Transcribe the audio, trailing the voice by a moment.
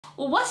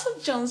What's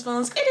up, Jones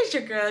Bones? It is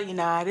your girl,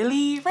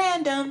 Alia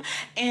Random,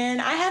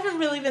 and I haven't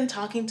really been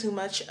talking too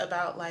much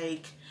about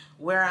like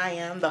where I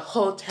am, the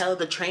hotel,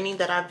 the training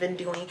that I've been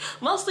doing,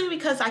 mostly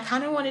because I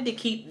kind of wanted to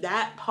keep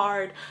that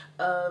part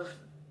of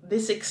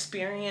this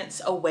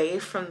experience away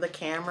from the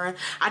camera.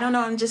 I don't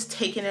know, I'm just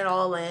taking it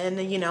all in,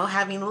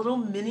 having little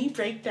mini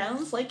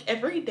breakdowns like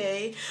every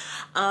day,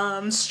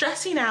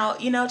 stressing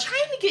out, trying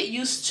to get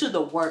used to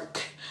the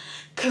work,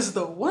 because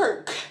the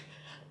work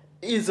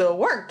is a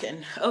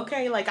working,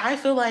 okay? Like, I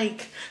feel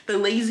like the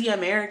lazy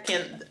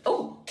American,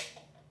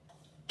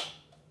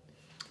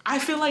 I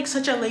feel like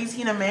such a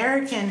lazy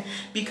American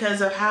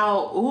because of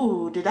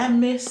how, did I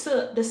mess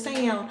up the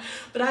sound?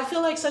 But I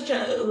feel like such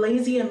a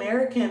lazy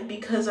American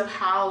because of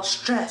how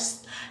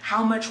stressed,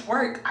 how much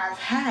work I've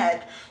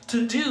had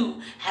to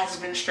do has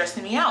been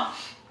stressing me out.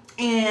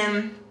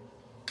 And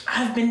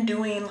I've been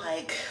doing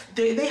like,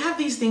 they have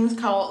these things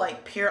called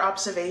like peer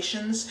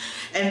observations,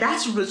 and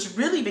that's what's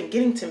really been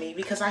getting to me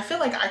because I feel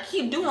like I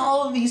keep doing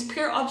all of these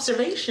peer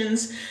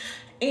observations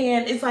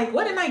and it's like,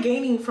 what am I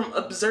gaining from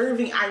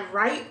observing? I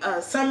write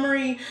a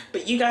summary,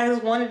 but you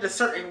guys want it a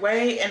certain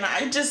way, and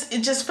it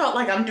just felt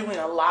like I'm doing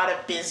a lot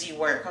of busy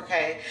work,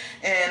 okay?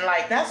 And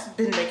like, that's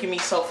been making me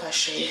so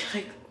frustrated.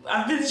 Like,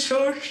 I've been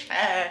so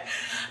sad.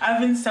 I've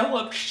been so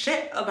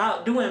upset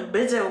about doing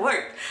busy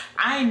work.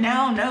 I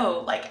now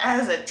know, like,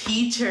 as a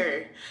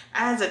teacher,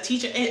 and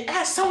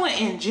as someone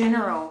in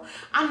general,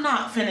 I'm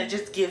not finna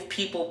just give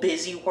people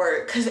busy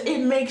work because it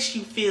makes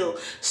you feel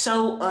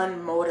so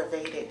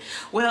unmotivated.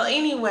 Well,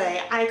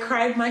 anyway, I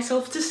cried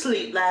myself to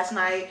sleep last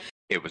night.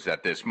 It was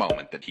at this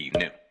moment that he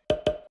knew.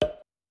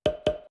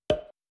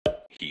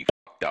 He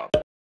fucked up.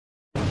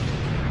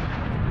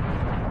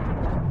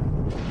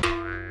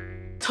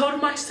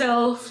 Told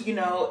myself,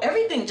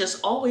 everything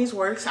just always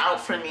works out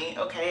for me,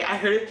 okay? I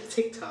heard it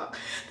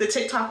the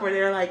TikTok where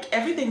they're like,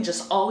 everything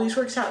just always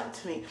works out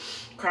to me.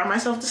 Cry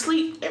myself to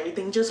sleep,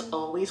 everything just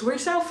always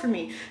works out for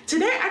me.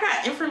 Today I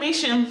got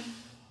information.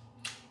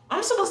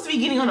 I'm supposed to be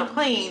getting on a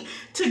plane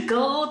to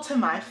go to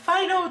my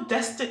final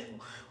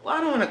well, I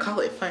don't want to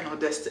call it final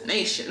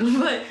destination,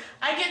 but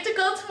I get to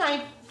go to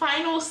my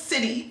final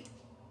city.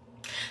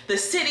 The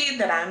city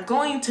that I'm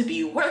going to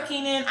be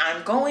working in,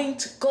 I'm going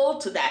to go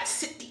to that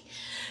city.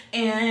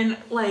 And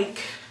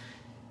like,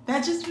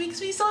 that just makes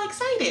me so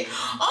excited.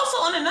 Also,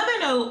 on another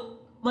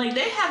note, like,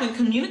 they haven't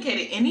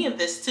communicated any of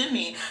this to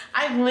me.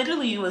 I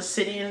literally was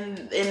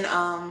sitting in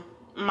on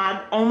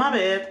my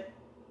bed.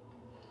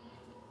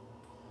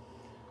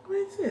 What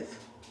is this?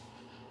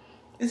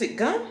 Is it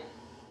gum?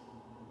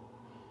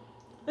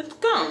 It's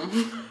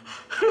gum.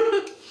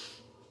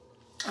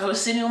 I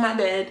was sitting on my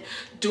bed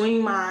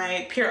doing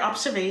my peer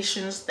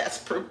observations. That's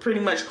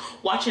pretty much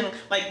watching.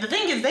 Like, the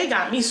thing is, they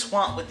got me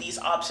swamped with these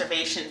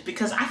observations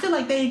because I feel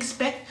like they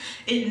expect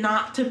it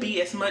not to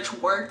be as much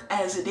work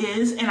as it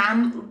is.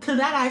 And to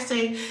that I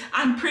say,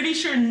 I'm pretty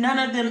sure none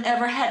of them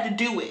ever had to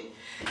do it.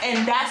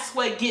 And that's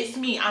what gets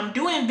me. I'm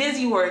doing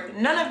busy work.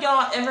 None of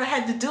y'all ever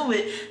had to do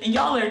it. And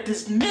y'all are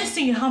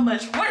dismissing how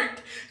much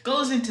work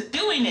goes into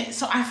doing it.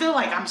 So I feel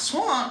like I'm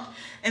swamped.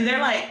 And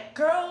they're like,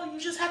 girl, you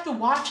just have to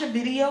watch a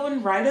video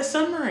and write a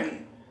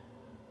summary.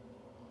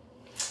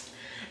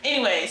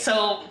 Anyway,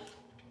 so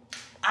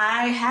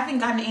I haven't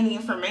gotten any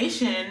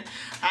information.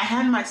 I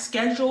had my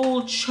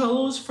schedule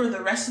chose for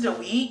the rest of the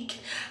week.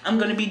 I'm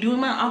gonna be doing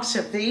my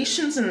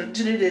observations and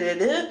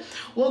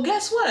Well,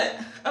 guess what?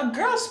 A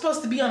girl's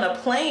supposed to be on a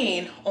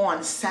plane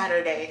on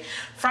Saturday.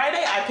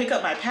 Friday, I pick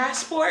up my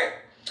passport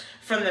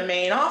from the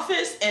main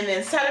office, and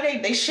then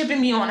Saturday they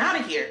shipping me on out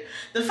of here.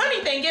 The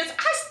funny thing is,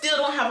 I still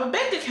don't have a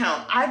bank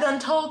account. I done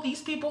told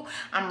these people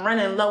I'm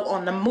running low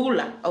on the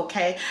moolah,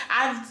 okay?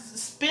 I've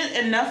spent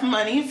enough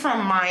money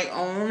from my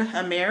own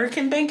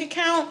American bank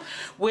account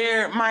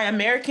where my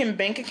American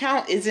bank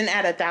account isn't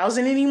at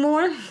 1,000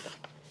 anymore.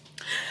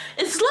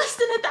 It's less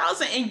than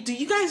 1,000, and do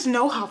you guys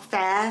know how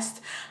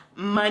fast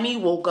money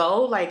will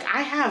go? Like,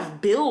 I have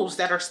bills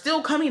that are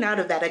still coming out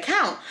of that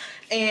account,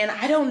 and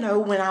I don't know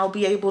when I'll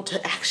be able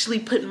to actually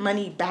put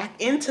money back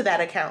into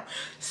that account.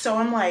 So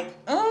I'm like,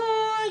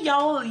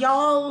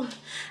 y'all,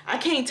 I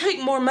can't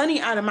take more money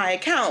out of my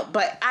account,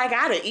 but I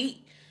gotta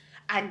eat.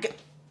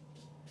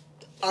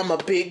 I'm a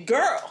big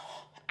girl.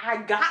 I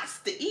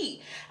gots to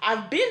eat.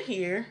 I've been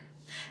here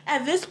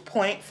at this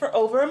point for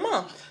over a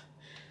month.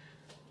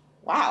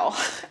 Wow,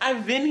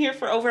 I've been here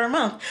for over a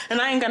month and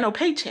I ain't got no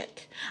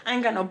paycheck. I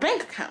ain't got no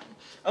bank account,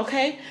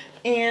 okay?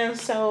 And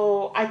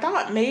so I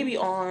thought maybe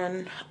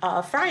on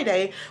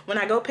Friday when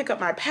I go pick up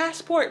my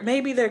passport,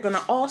 maybe they're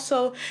gonna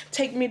also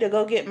take me to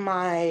go get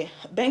my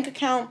bank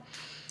account.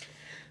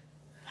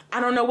 I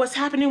don't know what's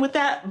happening with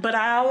that, but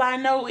all I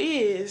know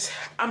is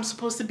I'm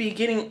supposed to be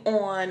getting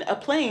on a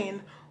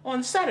plane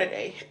on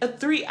Saturday, a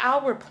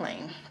 3-hour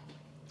plane.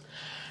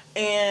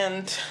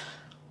 And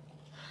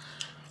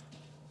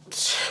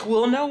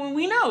we'll know when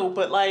we know,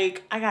 but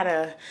like, I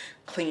gotta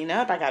clean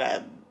up, I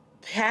gotta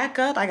pack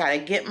up, I gotta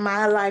get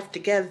my life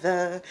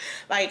together.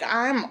 Like,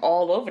 I'm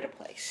all over the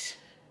place.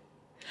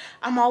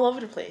 I'm all over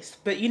the place.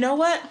 But you know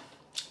what?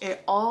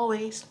 It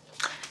always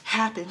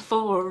happened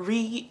for a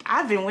read.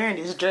 I've been wearing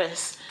this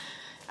dress.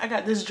 I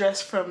got this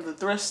dress from the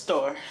thrift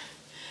store,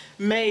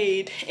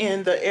 made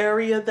in the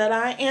area that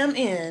I am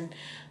in.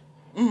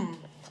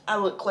 I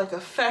look like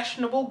a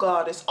fashionable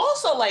goddess.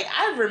 Also, like,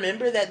 I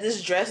remember that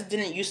this dress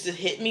didn't used to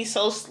hit me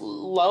so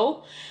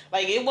low.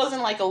 Like, it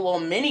wasn't like a little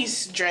mini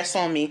dress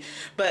on me,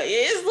 but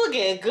it's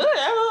looking good.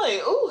 I'm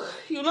like, ooh,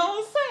 you know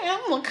what I'm saying?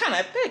 I'm kind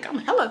of thick. I'm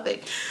hella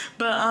thick.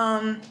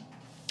 But,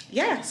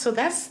 yeah, so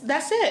that's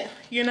it,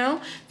 you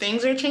know?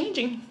 Things are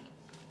changing.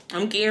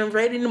 I'm getting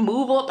ready to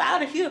move up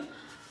out of here.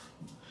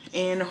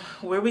 And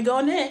where we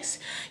go next?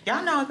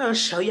 Y'all know I'm gonna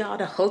show y'all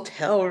the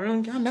hotel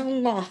room. Y'all know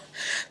I'm gonna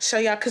show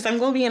y'all, because I'm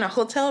gonna be in a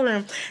hotel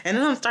room, and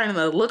then I'm starting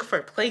to look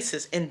for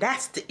places, and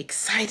that's the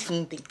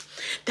exciting thing.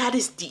 That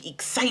is the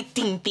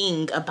exciting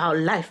thing about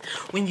life,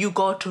 when you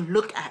go to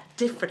look at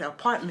different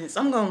apartments.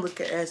 I'm gonna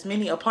look at as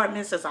many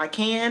apartments as I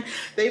can.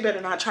 They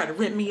better not try to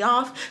rent me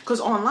off,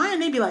 because online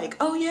they be like,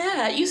 oh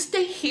yeah, you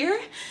stay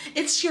here,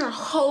 it's your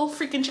whole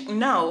freaking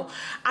no.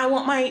 I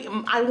want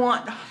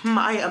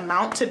my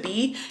amount to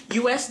be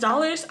US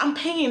dollars. I'm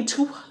paying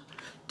 $200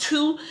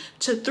 to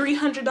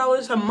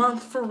 $300 a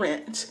month for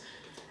rent,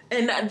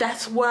 and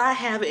that's what I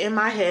have in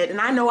my head. And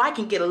I know I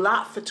can get a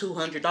lot for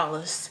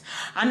 $200.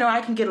 I know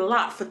I can get a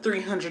lot for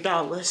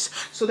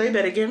 $300. So they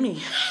better give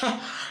me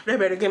they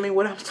better give me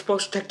what I'm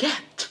supposed to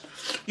get.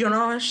 You know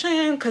what I'm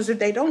saying? Because if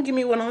they don't give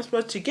me what I'm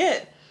supposed to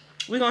get,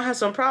 we're gonna have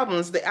some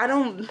problems. I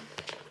don't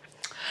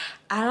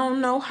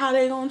know how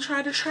they gonna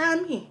try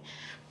me,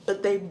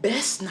 but they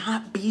best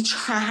not be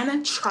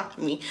trying to try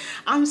me.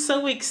 I'm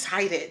so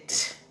excited.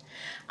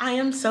 I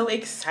am so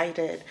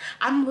excited.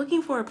 I'm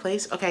looking for a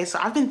place. Okay, so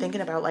I've been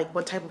thinking about like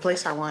what type of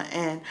place I want,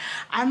 and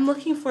I'm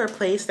looking for a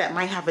place that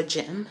might have a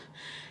gym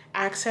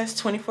access,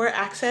 24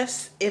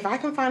 access. If I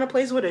can find a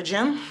place with a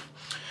gym,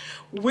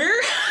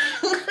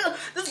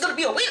 this is gonna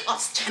be a weight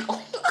loss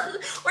channel.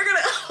 We're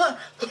gonna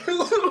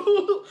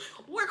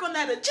work on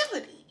that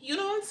agility. You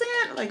know what I'm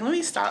saying? Like, let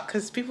me stop,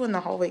 because people in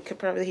the hallway could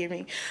probably hear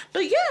me.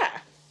 But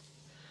yeah,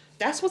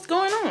 that's what's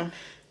going on.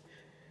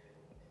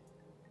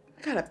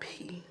 I gotta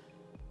pee.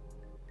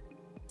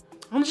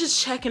 I'm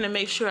just checking to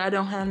make sure I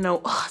don't have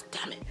no, oh,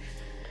 damn it.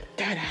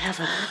 God,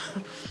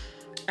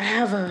 I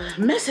have a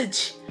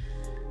message.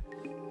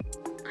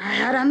 I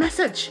had a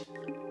message. Oh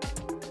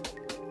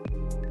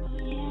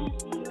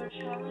yes, you are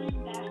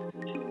traveling back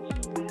to Turkey,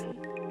 right?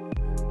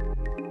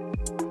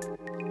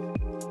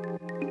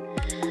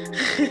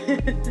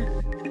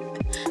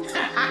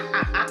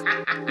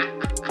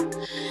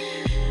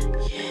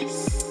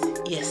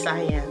 Yes, I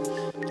am.